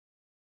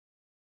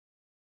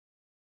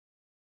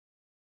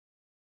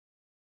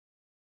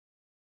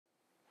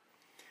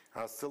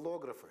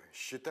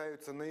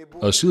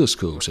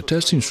Oscilloscopes are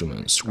test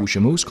instruments which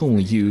are most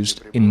commonly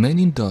used in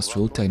many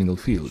industrial technical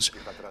fields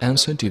and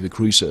scientific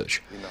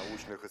research.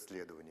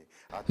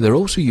 They are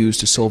also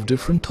used to solve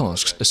different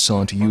tasks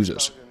assigned to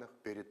users.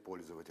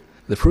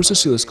 The first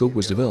oscilloscope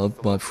was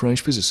developed by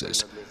French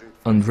physicist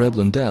Andr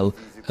Blondel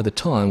at the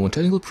time when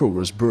technical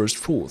progress burst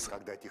forth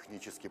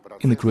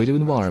in the creative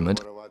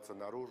environment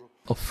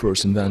of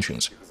first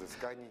inventions.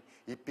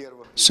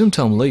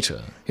 Sometime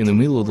later, in the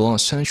middle of the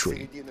last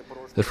century,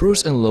 the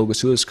first analog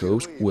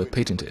oscilloscopes were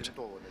patented,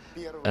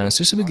 and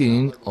since the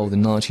beginning of the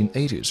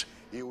 1980s,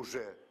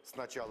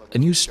 a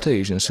new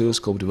stage in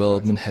oscilloscope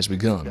development has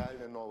begun,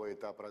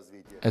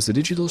 as the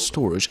digital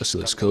storage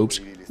oscilloscopes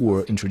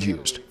were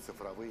introduced.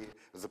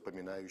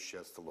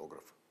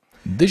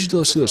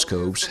 Digital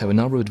oscilloscopes have a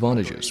number of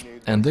advantages,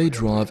 and they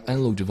drive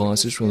analog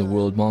devices from the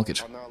world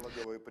market.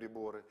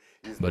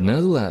 But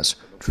nevertheless,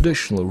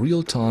 traditional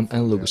real-time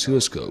analog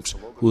oscilloscopes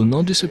will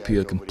not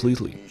disappear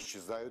completely,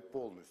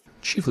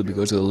 chiefly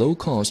because of the low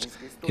cost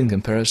in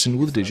comparison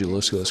with digital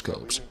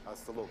oscilloscopes.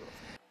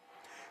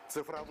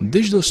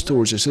 Digital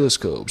storage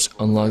oscilloscopes,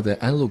 unlike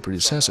their analog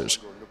predecessors,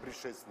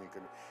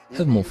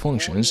 have more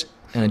functions,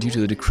 and due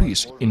to the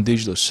decrease in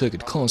digital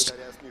circuit cost,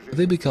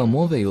 they become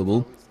more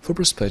available for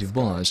prospective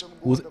buyers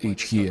with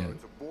each year.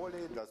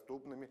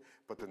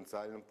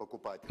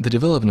 The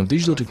development of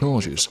digital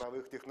technologies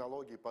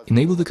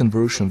enable the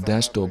conversion of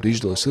desktop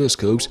digital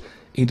oscilloscopes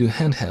into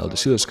handheld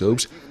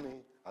oscilloscopes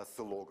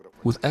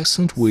with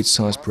excellent weight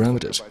size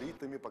parameters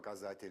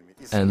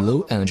and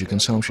low energy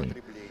consumption.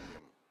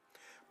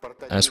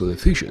 As for the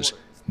features,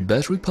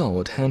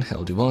 battery-powered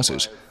handheld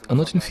devices are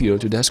not inferior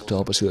to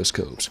desktop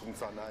oscilloscopes.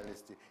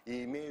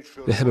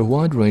 They have a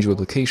wide range of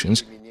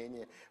applications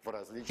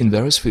in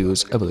various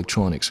fields of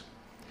electronics.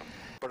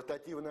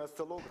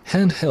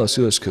 Handheld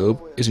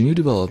oscilloscope is a new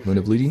development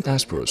of leading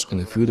experts in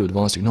the field of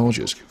advanced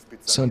technologies,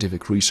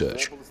 scientific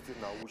research.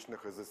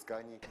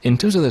 In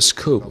terms of their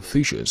scope of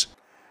features,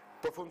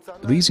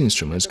 these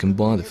instruments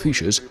combine the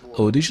features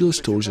of a digital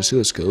storage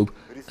oscilloscope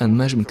and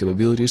measurement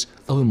capabilities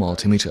of a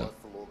multimeter.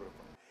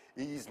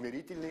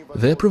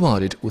 They are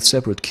provided with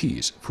separate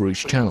keys for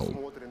each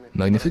channel,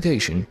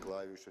 magnification,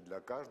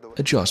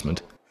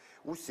 adjustment,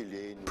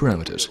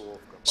 parameters,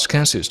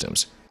 scan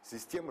systems,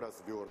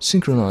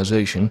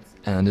 synchronization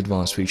and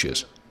advanced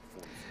features.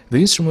 The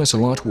instruments are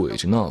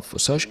lightweight enough for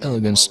such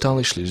elegant,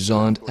 stylishly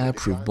designed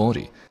airproof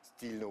body,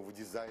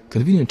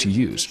 convenient to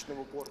use,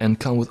 and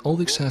come with all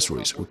the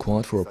accessories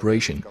required for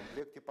operation: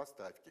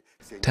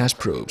 test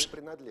probes,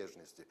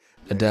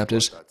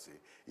 adapters,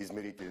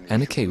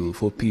 and a cable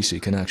for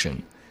PC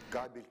connection.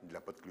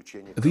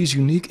 These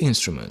unique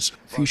instruments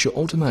feature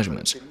auto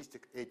measurements,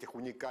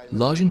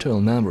 large internal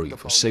memory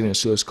for saving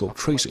oscilloscope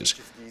traces,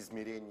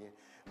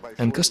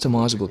 and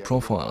customizable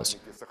profiles,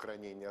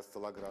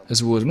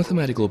 as well as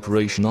mathematical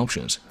operation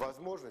options,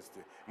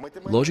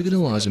 logic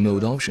analyzer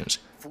mode options,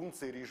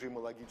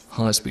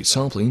 high-speed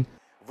sampling,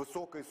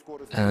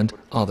 and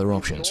other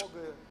options.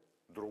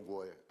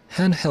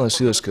 Handheld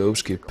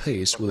oscilloscopes keep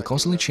pace with the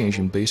constantly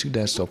changing basic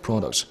desktop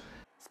products,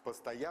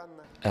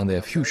 and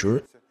their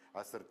future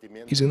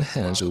is in the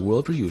hands of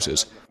world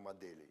producers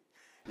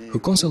who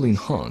constantly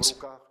enhance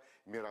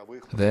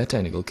their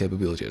technical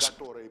capabilities.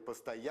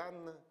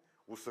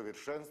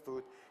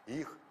 Усовершенствовать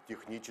их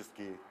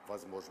технические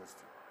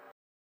возможности.